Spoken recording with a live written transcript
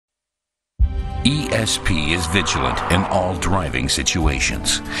ESP is vigilant in all driving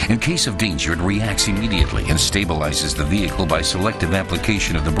situations. In case of danger, it reacts immediately and stabilizes the vehicle by selective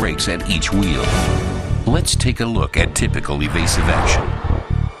application of the brakes at each wheel. Let's take a look at typical evasive action.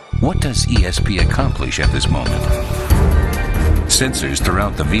 What does ESP accomplish at this moment? Sensors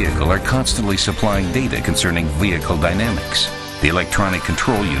throughout the vehicle are constantly supplying data concerning vehicle dynamics. The electronic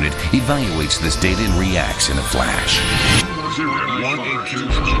control unit evaluates this data and reacts in a flash.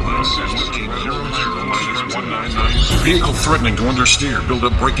 Vehicle threatening to understeer. Build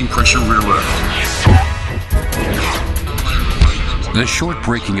up braking pressure rear left. The short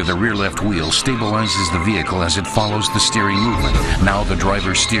braking of the rear left wheel stabilizes the vehicle as it follows the steering movement. Now the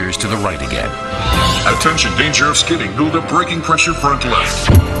driver steers to the right again. Attention, danger of skidding. Build up braking pressure front left.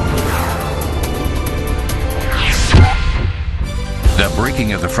 The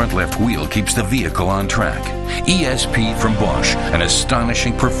braking of the front left wheel keeps the vehicle on track. ESP from Bosch, an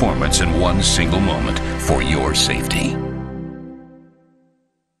astonishing performance in one single moment for your safety.